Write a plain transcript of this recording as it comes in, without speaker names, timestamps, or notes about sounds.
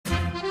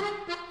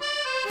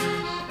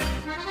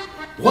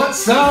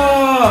What's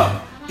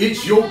up?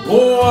 It's your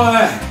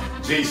boy,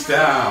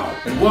 Jstyle,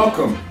 and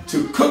welcome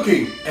to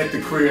Cooking at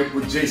the Crib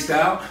with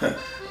Jstyle.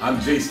 I'm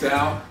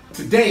Jstyle.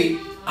 Today,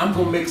 I'm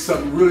gonna make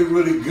something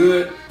really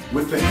good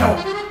with the help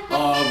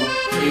of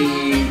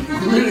a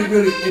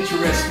really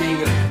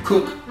interesting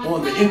cook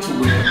on the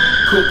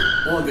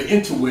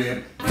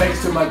interweb.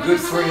 Thanks to my good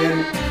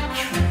friend,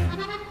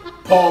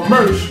 Paul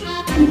Mersch,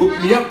 who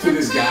hooked me up to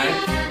this guy.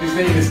 His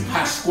name is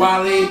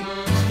Pasquale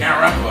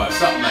Sciarappa or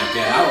something like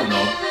that, I don't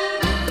know.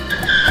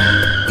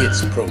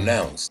 It's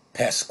pronounced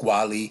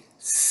Pasquale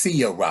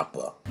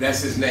Sciarappa.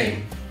 That's his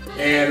name.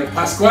 And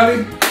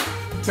Pasquale,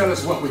 tell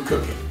us what we're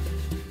cooking.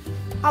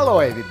 Hello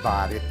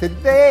everybody,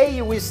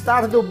 today we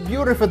start a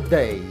beautiful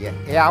day.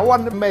 I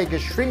want to make a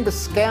shrimp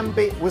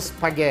scampi with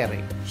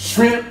spaghetti.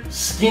 Shrimp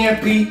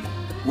scampi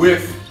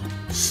with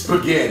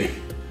spaghetti.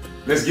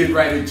 Let's get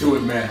right into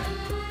it, man.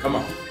 Come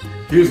on.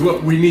 Here's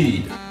what we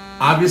need.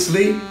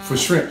 Obviously, for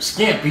shrimp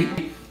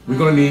scampi, we're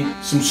gonna need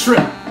some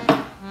shrimp,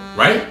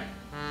 right?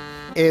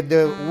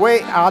 The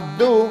way I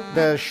do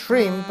the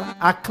shrimp,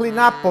 I clean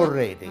up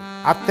already.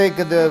 I take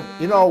the,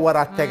 you know what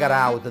I take it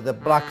out, the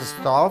black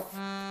stuff,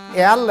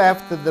 and I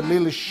left the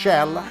little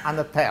shell on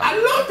the tail. I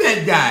love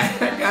that guy.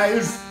 That guy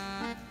is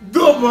the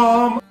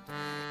bomb.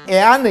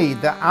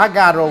 And I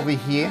got over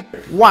here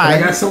wine.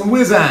 And I got some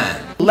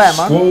whiz-on.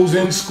 Lemon.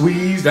 Frozen,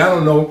 squeezed, I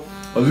don't know,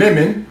 a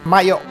lemon.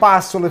 My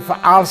parsley for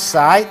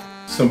outside.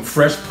 Some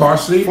fresh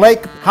parsley.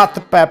 Flake hot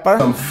pepper.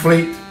 Some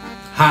flaked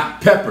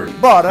hot pepper.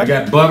 Butter. I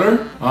got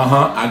butter.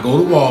 I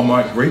go to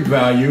Walmart, great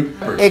value.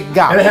 It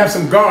got and I have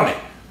some garlic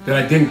that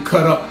I didn't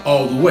cut up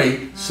all the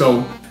way,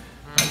 so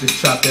I just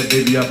chop that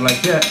baby up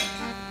like that.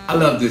 I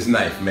love this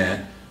knife,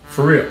 man,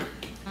 for real.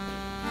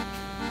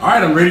 All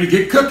right, I'm ready to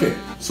get cooking.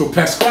 So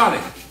Pasquale,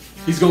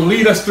 he's gonna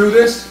lead us through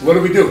this. What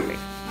do we do?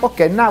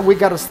 Okay, now we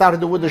gotta start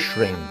with the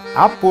shrimp.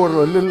 I pour a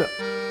little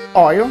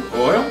oil.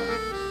 Oil.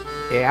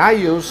 And I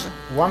use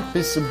 1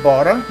 piece of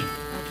butter.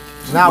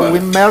 Now we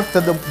melt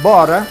the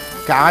butter.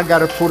 I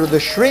gotta put the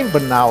shrimp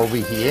now over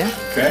here.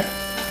 Okay.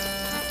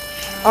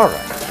 All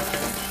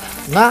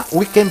right. Now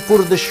we can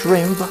put the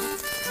shrimp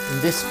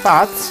in this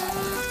pot.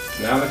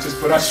 Now let's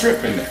just put our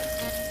shrimp in there.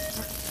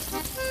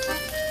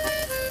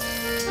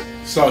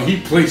 So he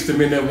placed them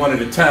in there one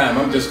at a time.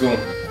 I'm just gonna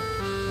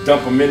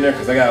dump them in there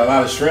because I got a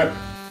lot of shrimp.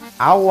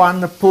 I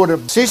want to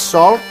put sea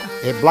salt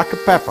and black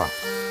pepper.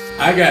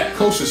 I got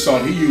kosher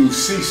salt. He used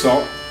sea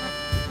salt.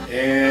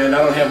 And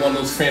I don't have one of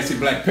those fancy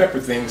black pepper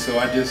things, so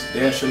I just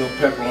dash a little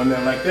pepper on there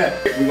like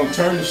that. We're gonna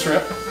turn the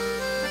shrimp,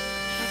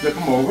 flip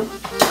them over.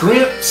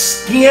 Shrimp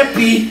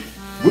scampi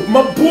with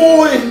my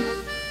boy.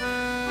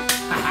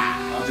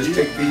 I'll just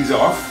take these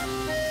off.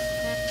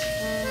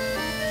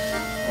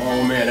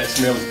 Oh man, that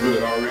smells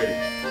good already.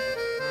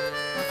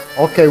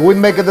 Okay, we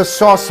make the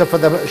sauce for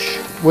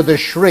with the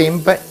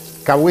shrimp,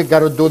 because we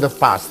gotta do the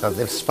pasta,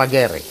 the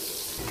spaghetti.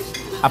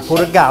 I put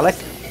a garlic.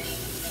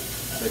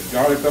 The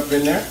garlic up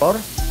in there.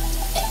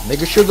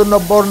 Make sure to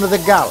not burn the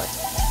garlic.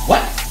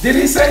 What did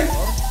he say?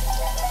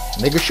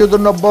 Make sure to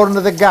not burn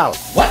the garlic.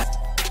 What?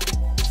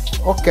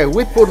 Okay,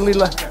 we put a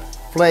little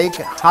flake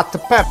hot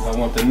pepper. I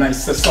want the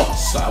nicer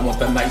sauce. I want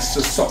the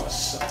nicer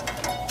sauce.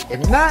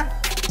 And now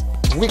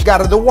we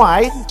got the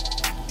wine.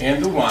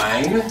 And the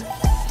wine.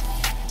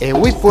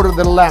 And we put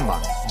the lemon.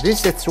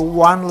 This is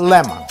 1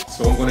 lemon.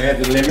 So I'm gonna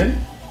add the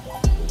lemon.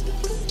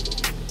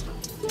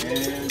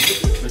 And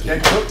let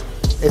that cook.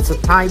 It's a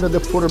time to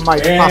put my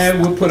pasta. And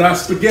we'll put our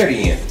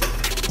spaghetti in.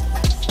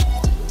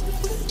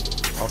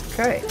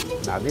 Okay,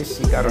 now this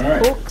you gotta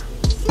cook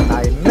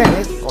 9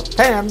 minutes or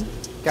 10.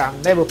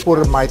 Can never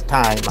put my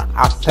time.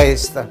 I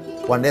taste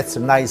when it's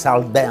nice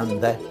al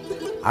dente.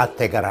 I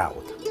take it out.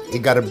 You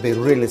gotta be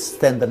really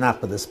standing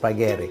up the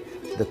spaghetti.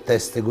 The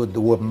taste good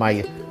with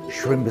my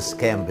shrimp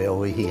scampi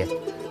over here.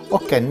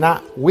 Okay,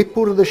 now we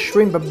put the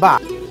shrimp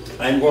back.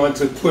 I'm going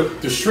to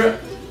put the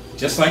shrimp,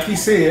 just like he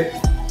said,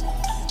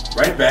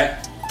 right back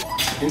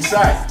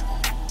inside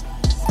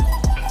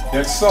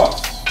that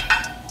sauce.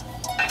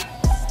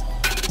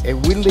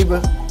 And we leave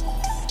it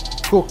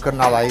cook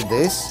now like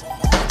this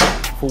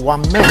for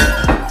 1 minute.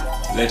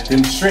 Let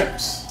them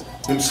shrimps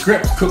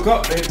cook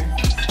up, baby.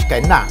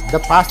 Okay, now the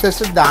pasta is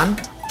done.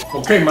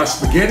 Okay, my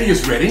spaghetti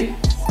is ready.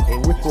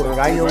 And we put it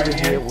right over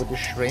here with the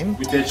shrimp.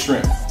 With that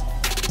shrimp.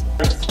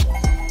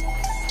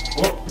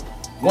 Well,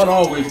 one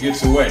always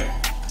gets away.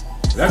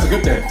 That's a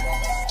good thing.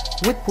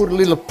 We put a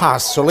little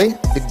parsley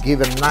to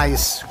give a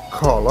nice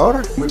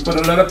color. We put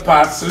a little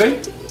parsley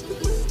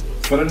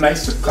for a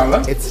nicer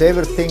color. It's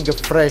everything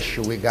fresh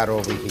we got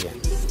over here.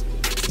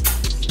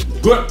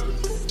 Good.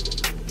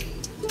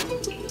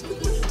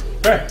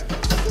 Hey,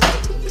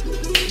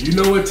 you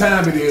know what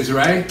time it is,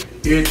 right?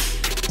 It's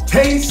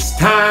taste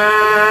time.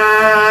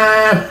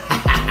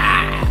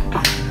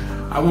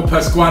 I want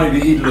Pasquale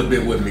to eat a little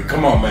bit with me.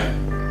 Come on,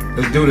 man.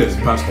 Let's do this,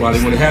 Pasquale.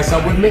 You want to have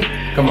something with me?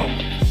 Come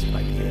on.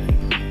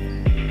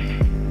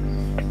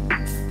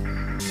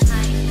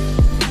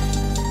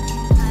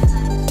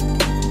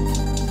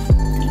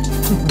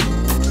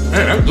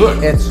 Man, that's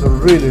good. It's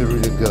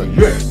really good.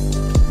 Good.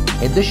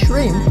 And the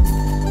shrimp,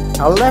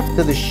 I left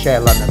the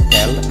shell on the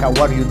tail.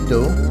 What do you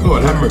do?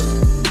 Lord have mercy.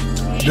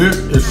 This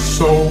is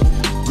so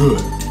good.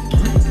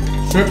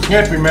 Shrimp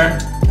scampi, man.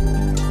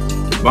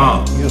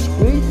 Bomb. You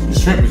squeeze? The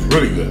shrimp is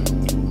really good.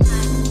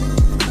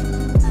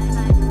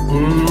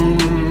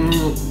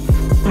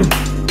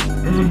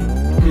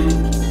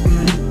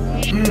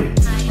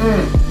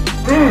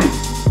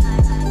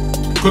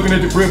 Cooking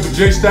at the crib with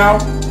Jstyle.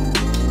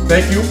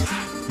 Thank you.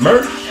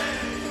 Merch.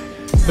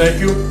 Thank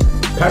you.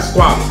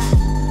 Pasquale.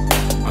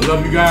 I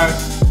love you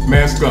guys.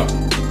 Mask up.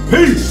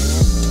 Peace.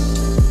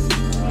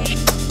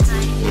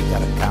 We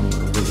got a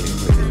camera.